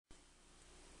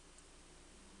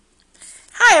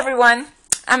everyone,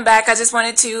 I'm back. I just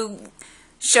wanted to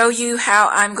show you how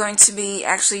I'm going to be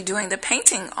actually doing the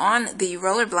painting on the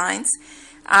roller blinds.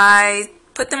 I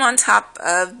put them on top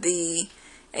of the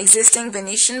existing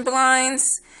Venetian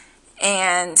blinds,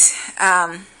 and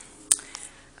I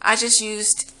just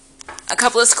used a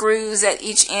couple of screws at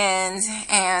each end,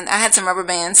 and I had some rubber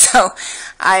bands, so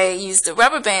I used the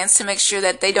rubber bands to make sure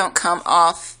that they don't come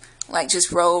off, like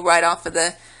just roll right off of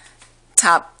the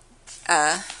top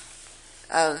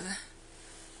of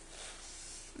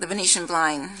the Venetian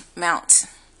blind mount.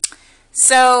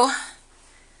 So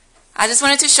I just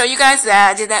wanted to show you guys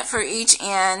that. I did that for each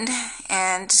end,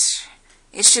 and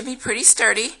it should be pretty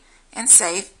sturdy and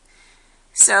safe.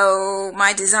 So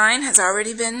my design has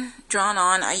already been drawn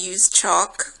on. I used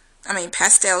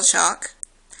pastel chalk,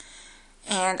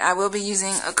 and I will be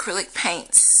using acrylic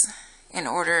paints in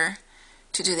order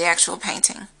to do the actual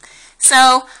painting.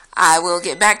 So I will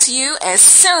get back to you as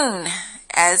soon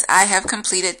as I have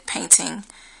completed painting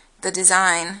the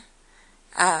design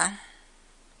on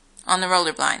the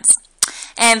roller blinds.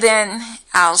 And then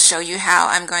I'll show you how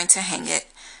I'm going to hang it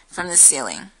from the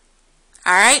ceiling.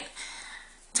 Alright?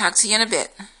 Talk to you in a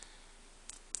bit.